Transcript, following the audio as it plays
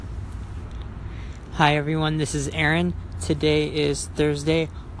Hi everyone, this is Aaron. Today is Thursday,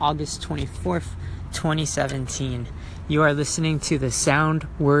 August 24th, 2017. You are listening to the Sound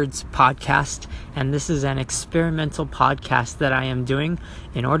Words podcast, and this is an experimental podcast that I am doing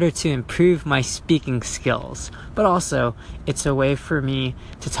in order to improve my speaking skills. But also, it's a way for me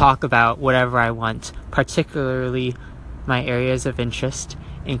to talk about whatever I want, particularly my areas of interest,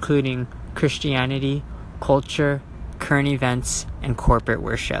 including Christianity, culture, current events, and corporate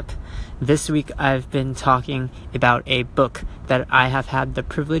worship. This week I've been talking about a book that I have had the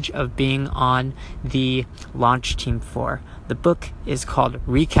privilege of being on the launch team for. The book is called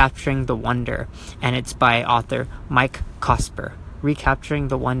Recapturing the Wonder, and it's by author Mike Cosper. Recapturing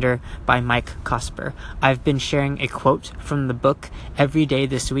the Wonder by Mike Cosper. I've been sharing a quote from the book every day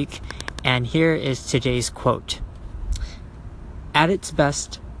this week, and here is today's quote. At its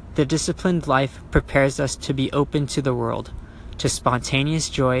best, the disciplined life prepares us to be open to the world, to spontaneous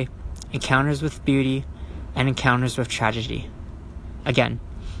joy, encounters with beauty, and encounters with tragedy. Again,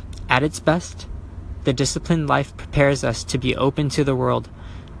 at its best, the disciplined life prepares us to be open to the world,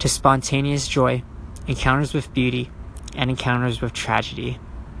 to spontaneous joy, encounters with beauty, and encounters with tragedy.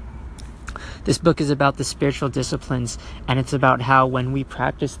 This book is about the spiritual disciplines, and it's about how when we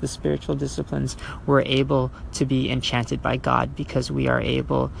practice the spiritual disciplines, we're able to be enchanted by God because we are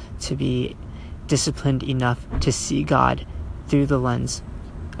able to be disciplined enough to see God through the lens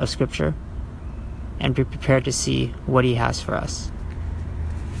of Scripture and be prepared to see what He has for us.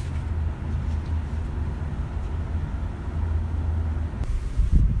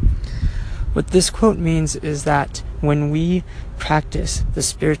 What this quote means is that when we practice the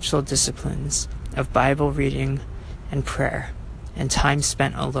spiritual disciplines of Bible reading and prayer and time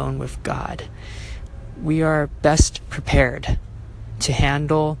spent alone with God, we are best prepared to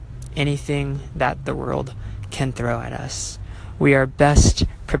handle anything that the world can throw at us. We are best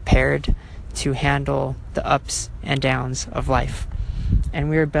prepared to handle the ups and downs of life. And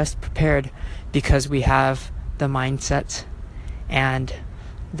we are best prepared because we have the mindset and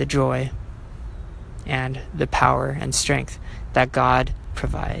the joy and the power and strength that God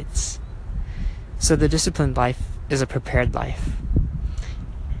provides. So the disciplined life is a prepared life.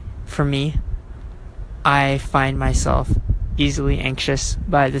 For me, I find myself easily anxious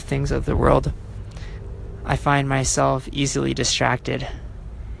by the things of the world. I find myself easily distracted.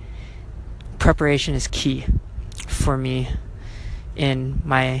 Preparation is key for me in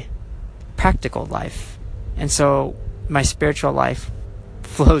my practical life. And so my spiritual life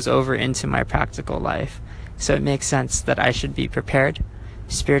flows over into my practical life. So it makes sense that I should be prepared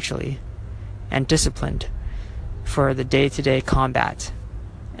spiritually and disciplined for the day-to-day combat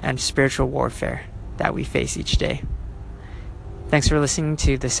and spiritual warfare that we face each day. Thanks for listening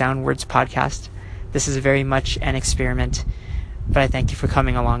to the Sound Words podcast. This is very much an experiment, but I thank you for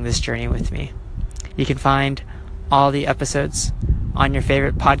coming along this journey with me. You can find all the episodes on your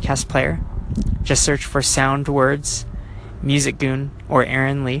favorite podcast player. Just search for Sound Words, Music Goon, or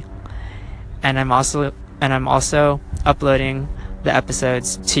Aaron Lee. And I'm also uploading the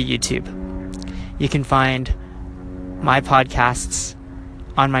episodes to YouTube. You can find my podcasts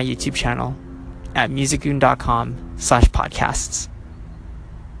on my YouTube channel at musicgoon.com/podcasts.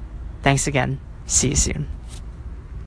 Thanks again. See you soon.